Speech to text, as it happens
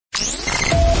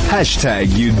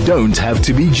You don't have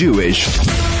to be Jewish.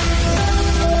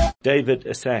 David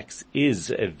Sachs is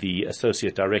the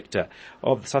Associate Director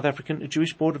of the South African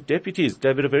Jewish Board of Deputies.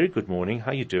 David, a very good morning.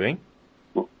 How are you doing?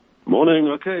 Morning.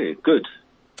 Okay, good.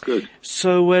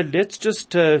 So let's just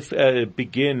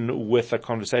begin with a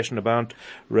conversation about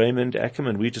Raymond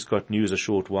Ackerman. We just got news a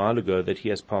short while ago that he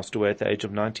has passed away at the age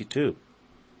of 92.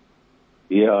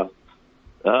 Yeah.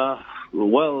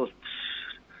 Well,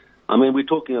 I mean, we're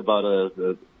talking about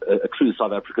a true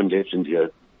South African legend here.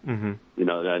 Mm-hmm. You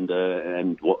know,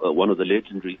 and one of the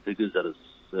legendary figures that is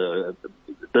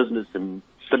business and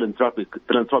philanthropic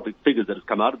figures that has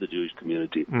come out of the Jewish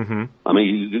community. Mm-hmm. I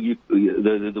mean,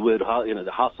 the word,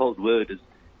 the household word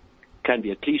can be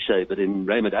a cliche, but in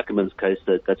Raymond Ackerman's case,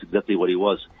 that's exactly what he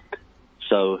was.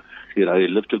 So, he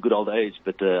lived to a good old age,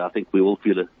 but I think we all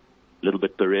feel a little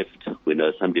bit bereft when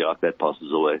somebody like that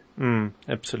passes away.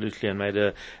 Absolutely, and made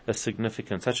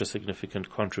such a significant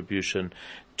contribution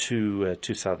to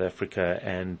South Africa,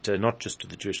 and not just to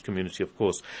the Jewish community, of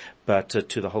course, but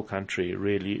to the whole country.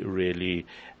 Really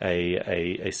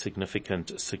a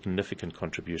significant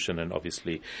contribution, and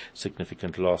obviously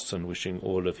significant loss. And wishing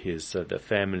all of his the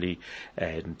family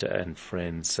and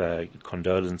friends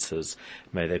condolences.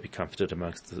 May they be comforted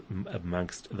amongst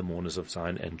the mourners of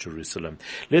Zion and Jerusalem.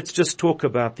 Let's just talk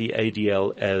about the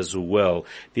ADL as well.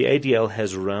 The ADL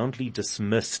has roundly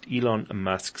dismissed Elon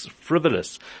Musk's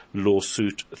frivolous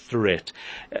lawsuit threat.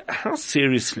 How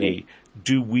seriously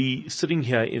do we, sitting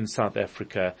here in South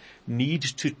Africa, need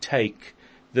to take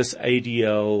this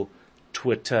ADL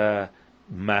Twitter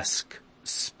Musk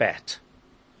spat?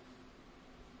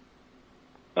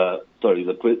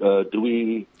 Do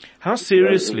we? How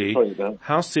seriously do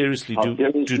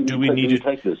we need to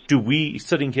take this? Do we,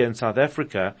 sitting here in South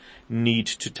Africa, need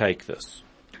to take this?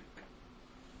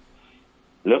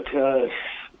 Look, I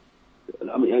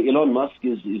mean, Elon Musk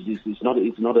is not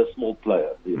a small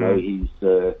player. He's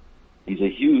a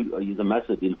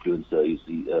massive influencer.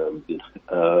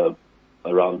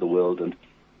 Around the world, and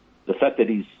the fact that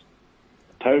he's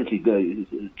apparently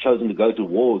chosen to go to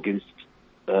war against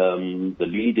the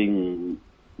leading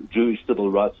Jewish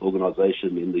civil rights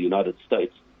organization in the United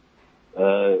States,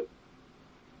 I'm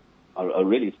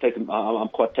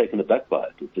quite taken aback by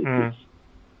it.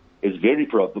 It's very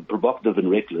provocative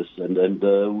and reckless, and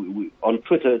on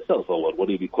Twitter itself, or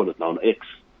whatever you call it now, on X,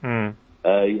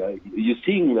 you're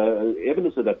seeing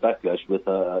evidence of that backlash with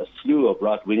a slew of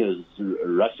right-wingers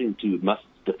rushing to Musk's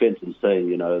defense and saying,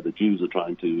 the Jews are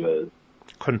trying to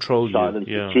control silence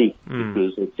you. The truth,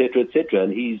 because et cetera,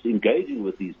 and he's engaging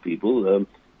with these people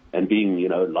and being,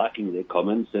 liking their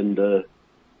comments, and the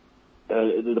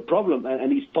problem,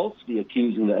 and he's falsely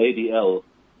accusing the ADL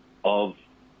of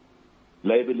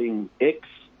labeling X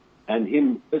and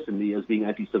him personally as being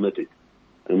anti-Semitic,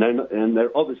 and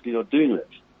they're obviously not doing that.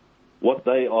 What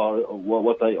they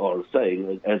are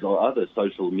saying, as are other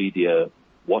social media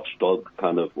watchdog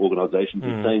kind of organizations,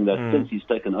 is saying that since he's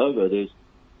taken over, there's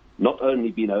not only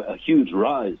been a huge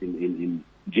rise in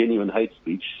genuine hate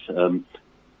speech,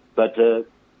 but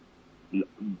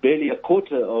barely a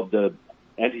quarter of the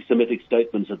anti-Semitic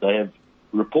statements that they have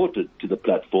reported to the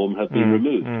platform have been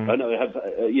removed.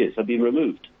 Have been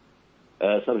removed.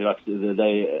 Something like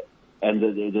the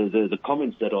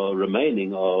comments that are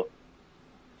remaining are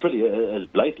pretty as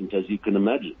blatant as you can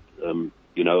imagine.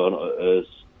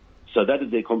 So that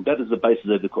is the basis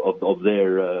of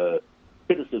their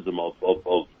criticism of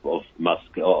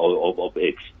Musk, of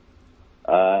X.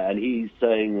 And he's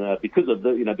saying because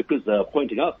they're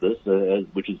pointing out this,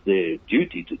 which is their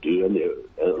duty to do, and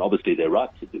obviously their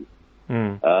right to do.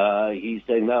 He's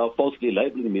saying now falsely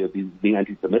labeling me as being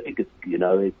anti-Semitic.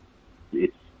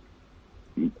 It's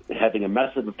having a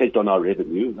massive effect on our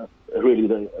revenue. Really,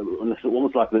 it's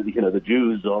almost like the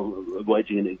Jews are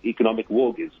waging an economic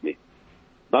war against me.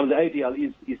 Now, the ADL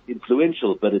is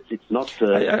influential, but it's not.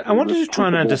 I wanted to try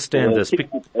and understand this. A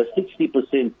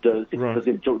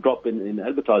 60% drop in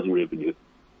advertising revenue.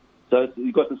 So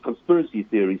you've got this conspiracy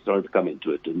theory starting to come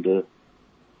into it, and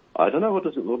I don't know what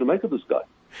to make of this guy.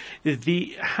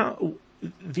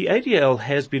 The ADL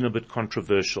has been a bit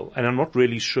controversial, and I'm not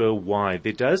really sure why.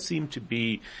 There does seem to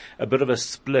be a bit of a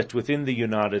split within the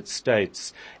United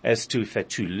States as to if they're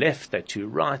too left, they're too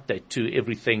right, they're too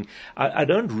everything. I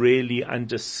don't really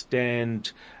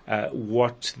understand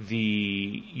what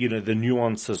the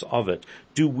nuances of it.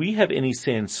 Do we have any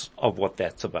sense of what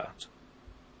that's about?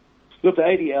 Look, the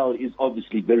ADL is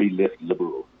obviously very left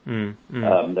liberal.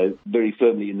 They're very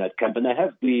firmly in that camp, and they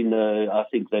have been. I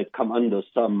think they've come under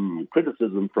some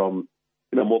criticism from,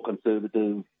 more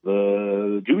conservative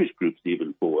Jewish groups,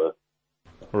 even for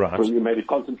Right. maybe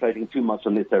concentrating too much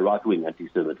on, let's say, right-wing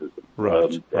anti-Semitism,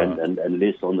 Right. and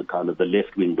less on the kind of the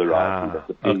left-wing variety that's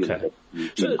appealing okay. that you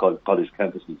see in college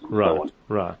campuses and Right. so on.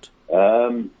 Right.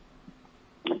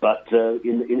 But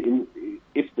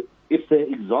if the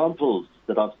examples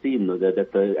that I've seen that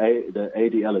the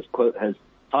ADL has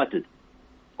cited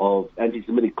of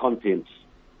anti-Semitic content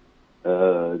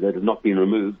that have not been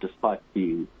removed despite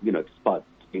being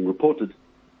reported,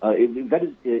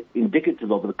 that is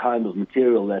indicative of the kind of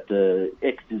material that the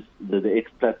X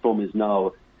platform is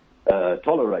now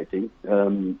tolerating.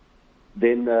 Then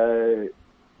they're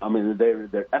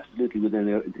absolutely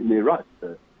within their rights.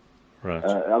 Right.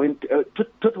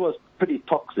 Twitter was pretty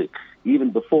toxic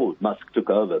even before Musk took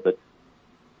over, but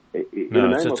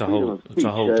it's a whole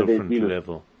different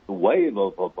level. A wave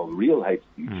of real hate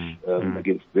speech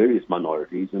against various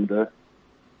minorities, and they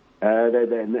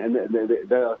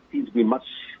seem to be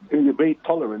very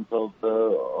tolerant of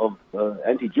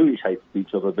anti-Jewish hate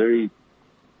speech of a very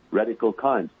radical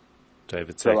kind.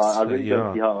 David So Sachs, I really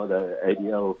don't see how the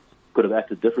ADL could have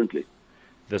acted differently.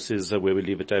 This is where we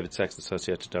leave it. David Sachs,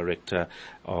 Associate Director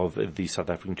of the South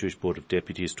African Jewish Board of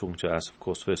Deputies, talking to us, of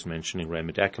course, first mentioning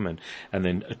Raymond Ackerman, and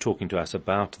then talking to us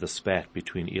about the spat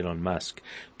between Elon Musk,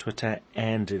 Twitter,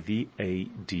 and the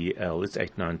ADL. It's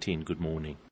 8:19. Good morning.